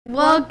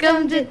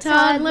Welcome to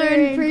Toddler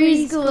and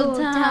Preschool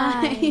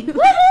time.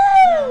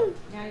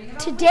 Woohoo!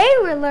 Today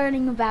we're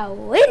learning about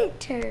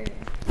winter.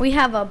 We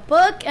have a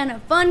book and a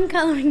fun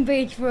coloring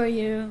page for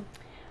you.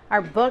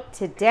 Our book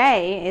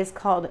today is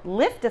called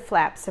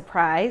Lift-a-Flap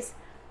Surprise,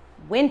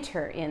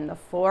 Winter in the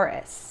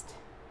Forest.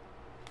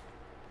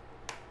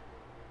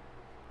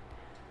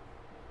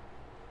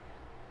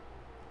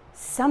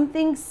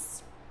 Something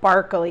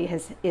sparkly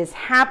is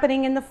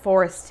happening in the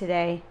forest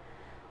today.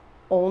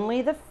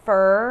 Only the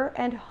fir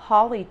and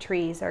holly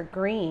trees are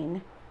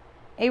green.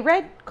 A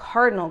red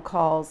cardinal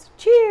calls,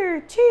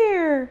 cheer,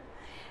 cheer,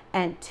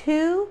 and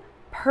two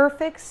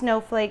perfect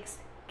snowflakes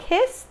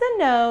kiss the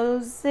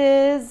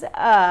noses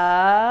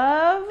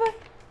of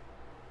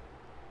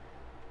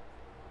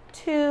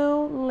two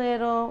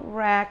little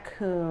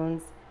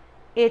raccoons.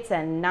 It's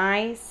a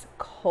nice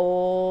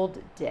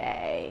cold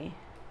day.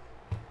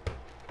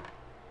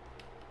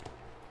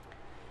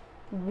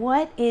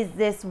 What is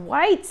this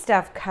white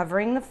stuff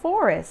covering the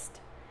forest?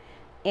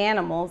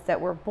 Animals that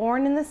were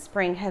born in the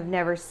spring have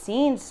never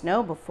seen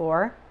snow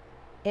before.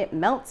 It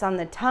melts on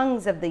the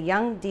tongues of the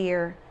young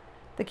deer.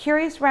 The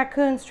curious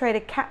raccoons try to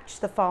catch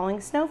the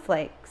falling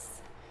snowflakes.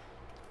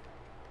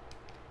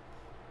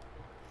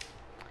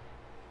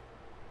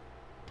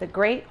 The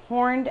great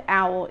horned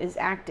owl is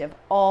active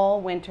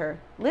all winter.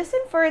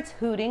 Listen for its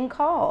hooting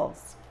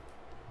calls.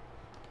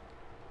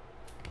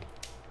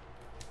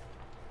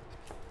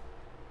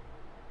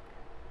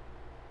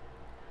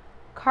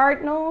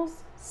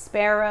 Cardinals,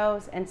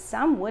 sparrows, and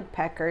some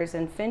woodpeckers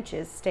and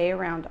finches stay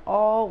around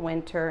all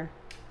winter.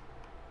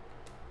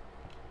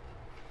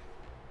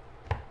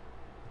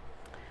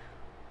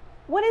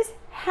 What has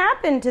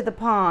happened to the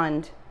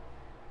pond?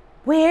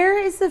 Where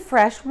is the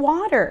fresh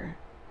water?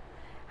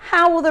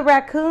 How will the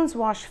raccoons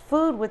wash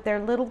food with their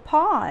little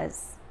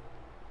paws?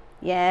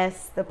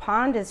 Yes, the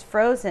pond is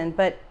frozen,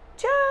 but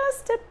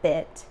just a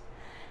bit.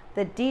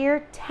 The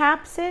deer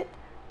taps it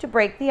to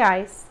break the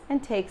ice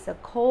and takes a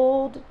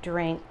cold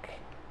drink.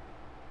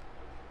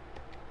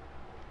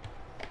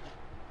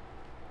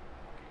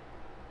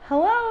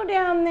 Hello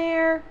down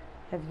there.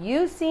 Have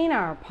you seen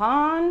our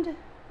pond?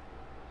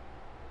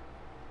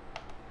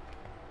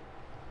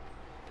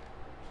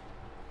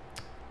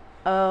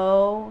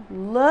 Oh,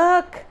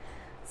 look!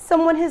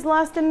 Someone has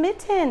lost a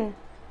mitten.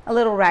 A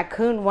little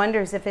raccoon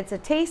wonders if it's a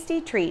tasty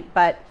treat,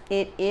 but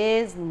it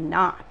is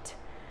not.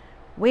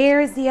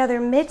 Where is the other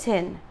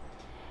mitten?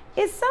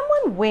 Is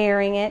someone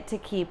wearing it to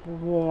keep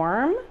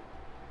warm?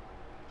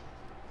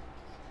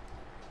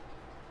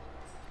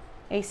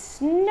 A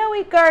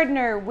snowy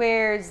gardener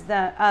wears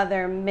the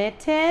other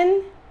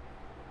mitten.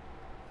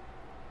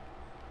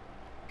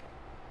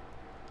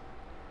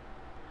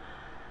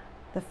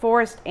 The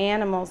forest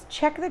animals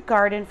check the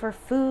garden for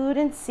food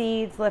and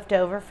seeds left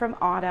over from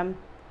autumn.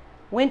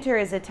 Winter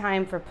is a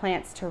time for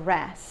plants to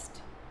rest.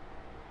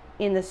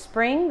 In the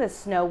spring, the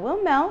snow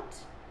will melt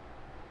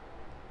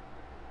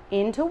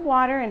into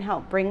water and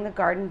help bring the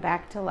garden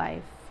back to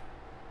life.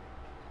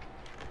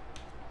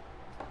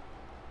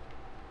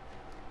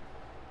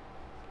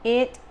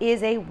 It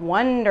is a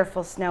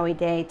wonderful snowy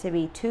day to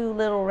be two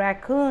little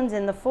raccoons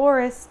in the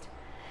forest.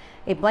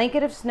 A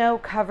blanket of snow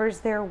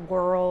covers their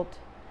world.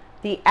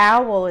 The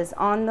owl is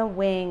on the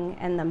wing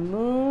and the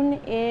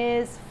moon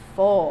is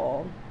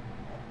full.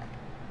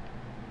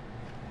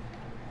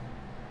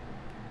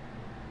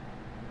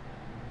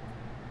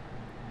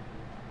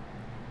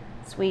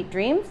 Sweet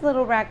dreams,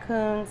 little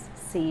raccoons.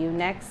 See you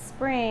next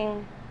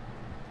spring.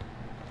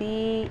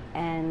 The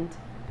end.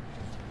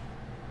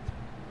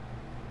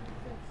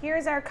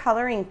 Here's our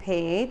coloring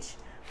page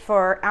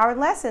for our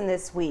lesson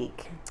this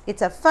week.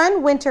 It's a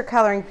fun winter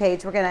coloring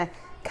page. We're going to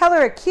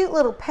color a cute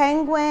little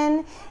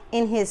penguin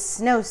in his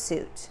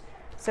snowsuit.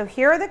 So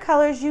here are the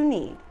colors you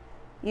need.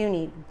 You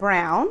need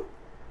brown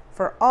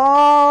for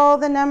all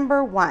the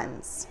number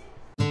ones.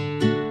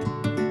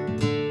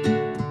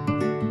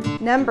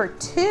 Number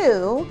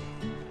 2,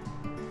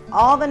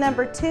 all the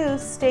number 2s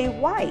stay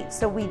white,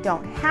 so we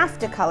don't have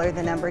to color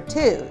the number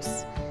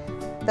 2s.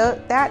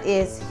 That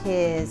is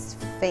his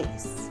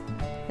face.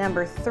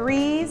 Number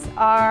 3s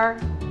are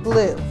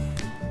blue.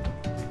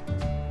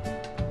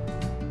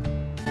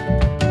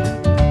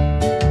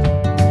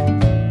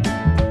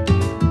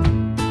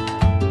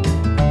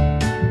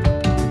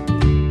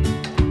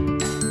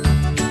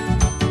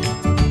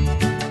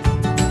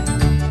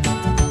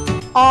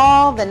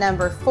 All the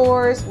number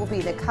 4s will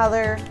be the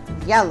color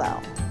yellow.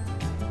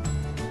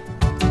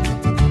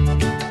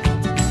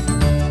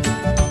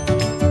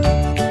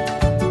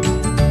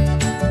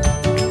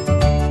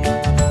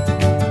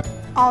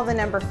 All the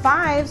number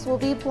 5s will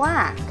be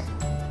black.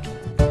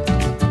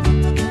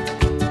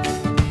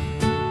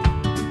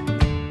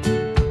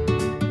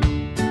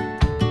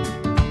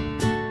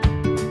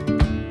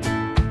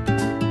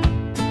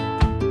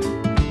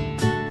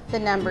 The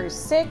number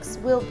 6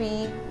 will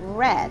be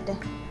red.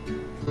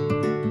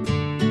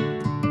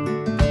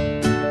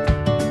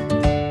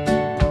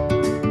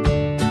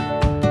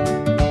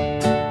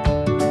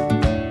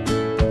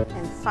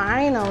 And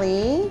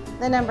finally,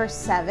 the number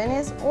 7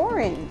 is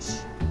orange.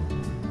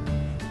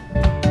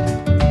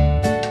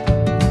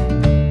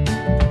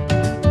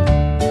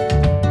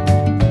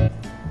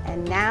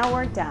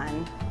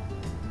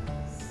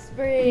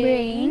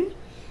 spring,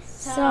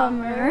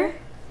 summer,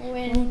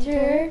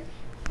 winter,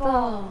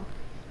 fall.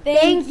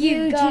 Thank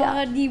you,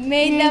 God, you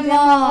made them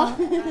all.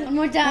 One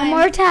more time. One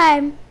more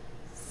time.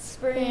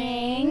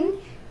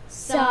 Spring,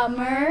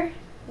 summer,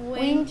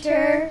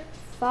 winter,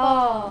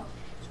 fall.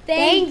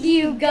 Thank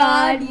you,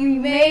 God, you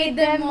made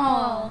them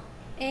all.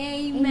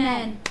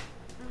 Amen.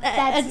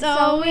 That's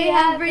all we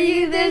have for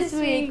you this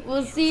week.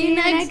 We'll see you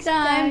next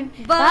time.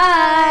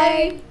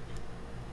 Bye.